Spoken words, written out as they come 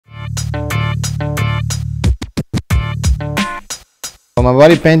So my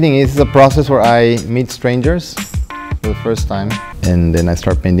body painting is a process where I meet strangers for the first time, and then I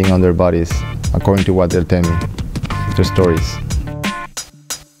start painting on their bodies according to what they'll tell me, their stories.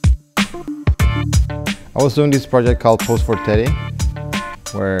 I was doing this project called Pose for Teddy,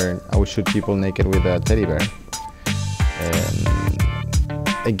 where I would shoot people naked with a teddy bear.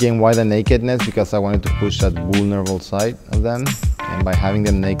 And again, why the nakedness? Because I wanted to push that vulnerable side of them, and by having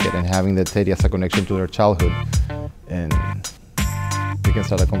them naked and having the teddy as a connection to their childhood, and we can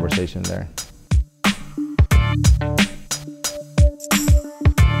start a conversation there.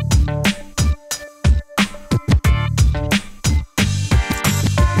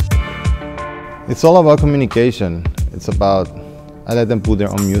 It's all about communication. It's about, I let them put their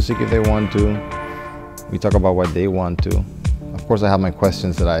own music if they want to. We talk about what they want to. Of course, I have my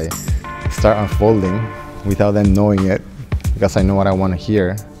questions that I start unfolding without them knowing it, because I know what I want to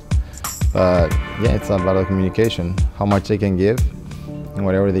hear. But yeah, it's about communication, how much they can give, and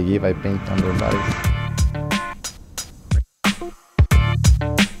whatever they give, I paint on their bodies.